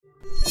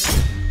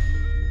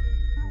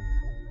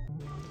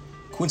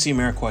Quincy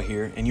Amarikwa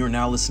here, and you are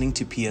now listening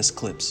to PS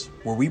Clips,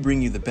 where we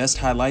bring you the best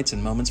highlights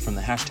and moments from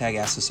the hashtag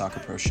Ask the Soccer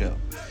Pro show.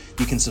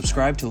 You can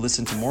subscribe to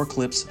listen to more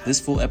clips, this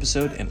full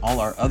episode, and all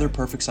our other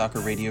Perfect Soccer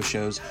radio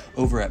shows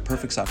over at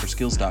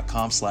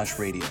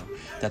perfectsoccerskills.com/radio.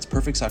 That's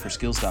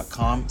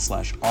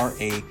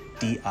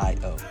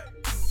perfectsoccerskills.com/RADIO.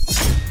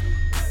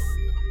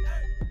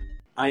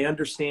 I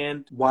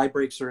understand why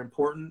breaks are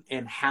important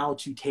and how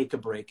to take a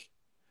break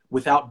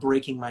without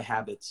breaking my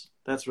habits.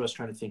 That's what I was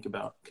trying to think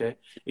about, okay?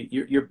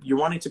 You're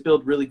wanting to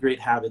build really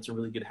great habits or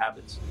really good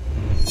habits.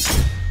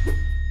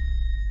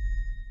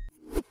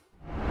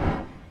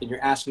 And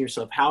you're asking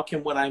yourself, how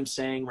can what I'm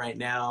saying right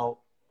now,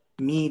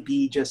 me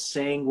be just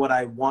saying what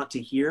I want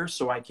to hear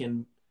so I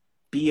can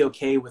be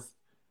okay with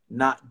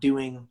not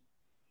doing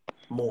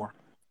more?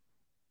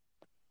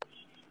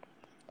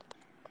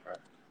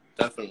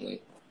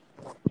 Definitely.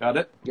 Got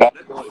it? Well,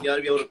 you got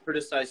to be able to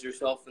criticize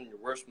yourself in your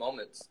worst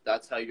moments.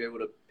 That's how you're able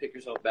to pick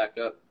yourself back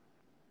up.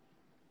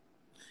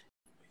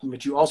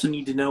 But you also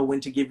need to know when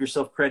to give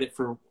yourself credit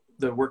for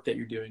the work that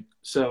you're doing.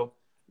 So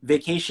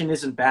vacation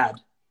isn't bad.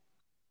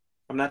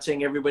 I'm not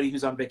saying everybody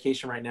who's on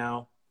vacation right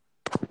now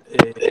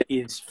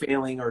is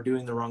failing or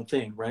doing the wrong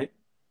thing, right?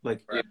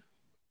 Like, right.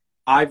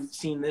 I've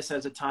seen this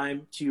as a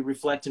time to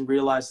reflect and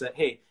realize that,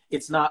 hey,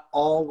 it's not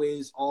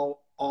always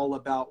all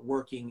about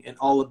working and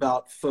all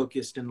about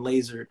focused and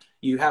laser.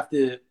 You have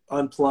to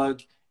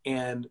unplug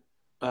and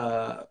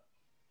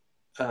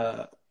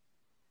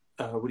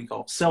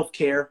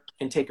self-care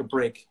and take a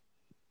break,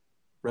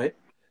 right?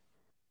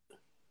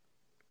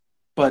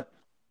 But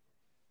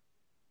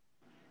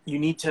you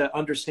need to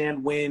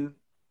understand when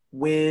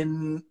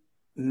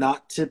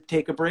not to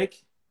take a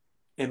break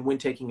and when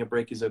taking a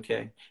break is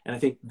okay. And I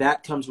think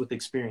that comes with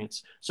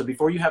experience. So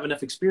before you have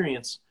enough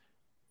experience,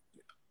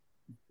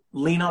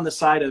 lean on the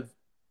side of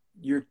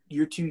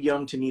you're too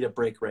young to need a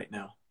break right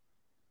now.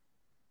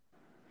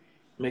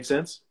 Make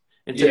sense?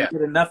 Until you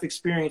get enough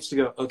experience to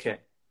go,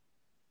 okay,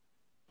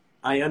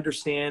 I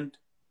understand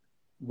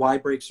why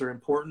breaks are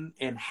important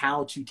and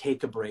how to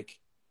take a break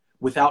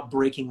without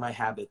breaking my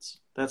habits.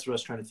 That's what I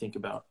was trying to think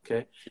about,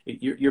 okay?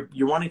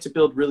 You're wanting to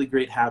build really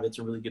great habits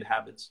or really good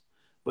habits,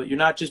 but you're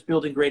not just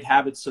building great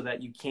habits so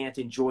that you can't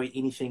enjoy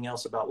anything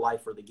else about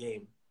life or the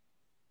game.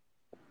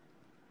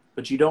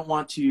 But you don't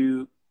want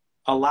to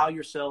allow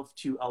yourself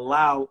to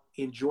allow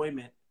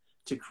enjoyment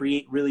to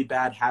create really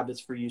bad habits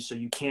for you so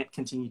you can't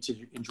continue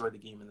to enjoy the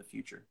game in the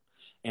future.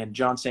 And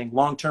John saying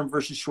long-term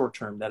versus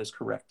short-term, that is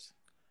correct.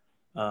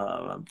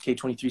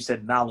 K23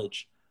 said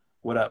knowledge.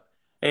 What up?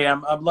 Hey,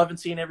 I'm loving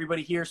seeing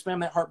everybody here.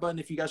 Spam that heart button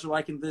if you guys are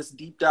liking this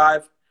deep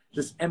dive,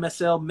 this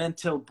MSL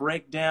mental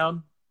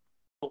breakdown.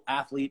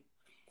 Athlete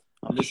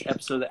on this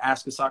episode of the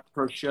Ask a Soccer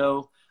Pro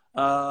show.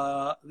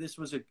 This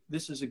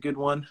is a good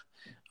one.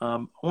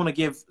 I want to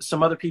give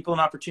some other people an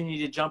opportunity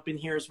to jump in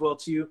here as well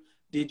too.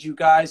 Did you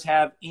guys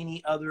have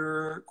any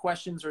other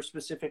questions or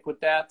specific with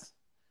that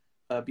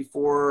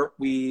before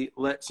we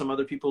let some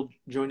other people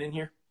join in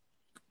here?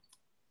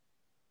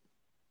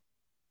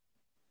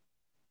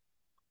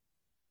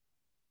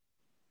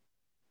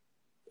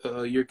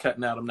 You're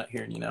cutting out. I'm not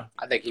hearing you now.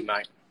 I think he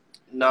might.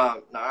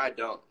 No, I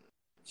don't.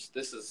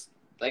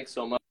 Thanks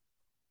so much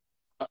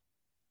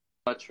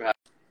for having.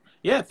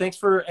 Yeah, thanks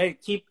for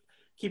keep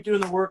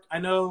doing the work. I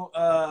know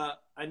I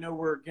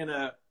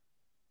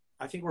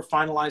think we're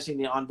finalizing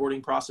the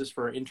onboarding process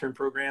for our intern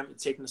program.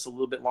 It's taking us a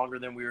little bit longer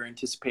than we were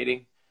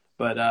anticipating,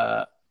 but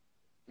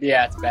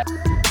yeah, it's bad.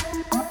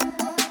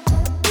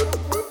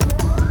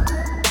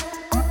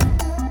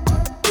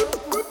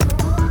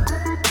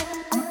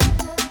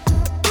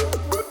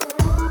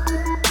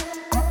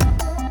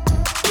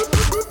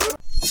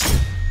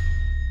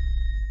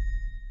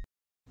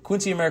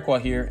 Quincy Amarikwa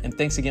here, and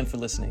thanks again for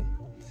listening.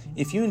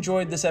 If you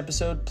enjoyed this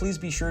episode, please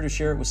be sure to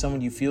share it with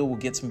someone you feel will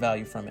get some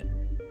value from it.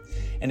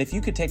 And if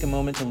you could take a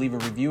moment to leave a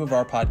review of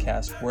our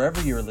podcast wherever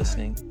you are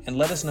listening and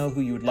let us know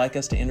who you would like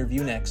us to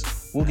interview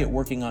next, we'll get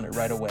working on it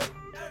right away.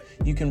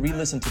 You can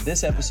re-listen to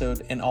this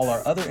episode and all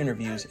our other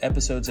interviews,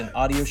 episodes, and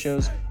audio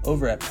shows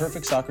over at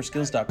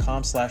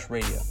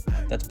perfectsoccerskills.com/radio.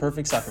 That's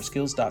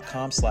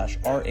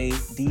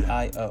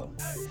perfectsoccerskills.com/RADIO.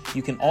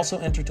 You can also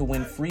enter to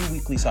win free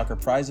weekly soccer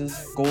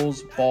prizes,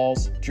 goals,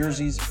 balls,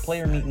 jerseys,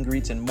 player meet and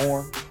greets, and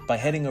more by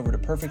heading over to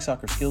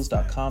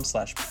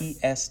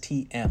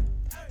perfectsoccerskills.com/PSTM.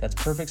 That's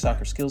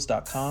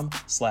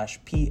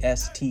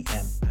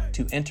perfectsoccerskills.com/PSTM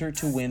to enter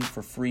to win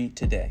for free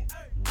today.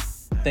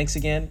 Thanks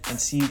again, and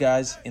see you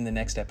guys in the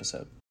next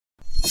episode.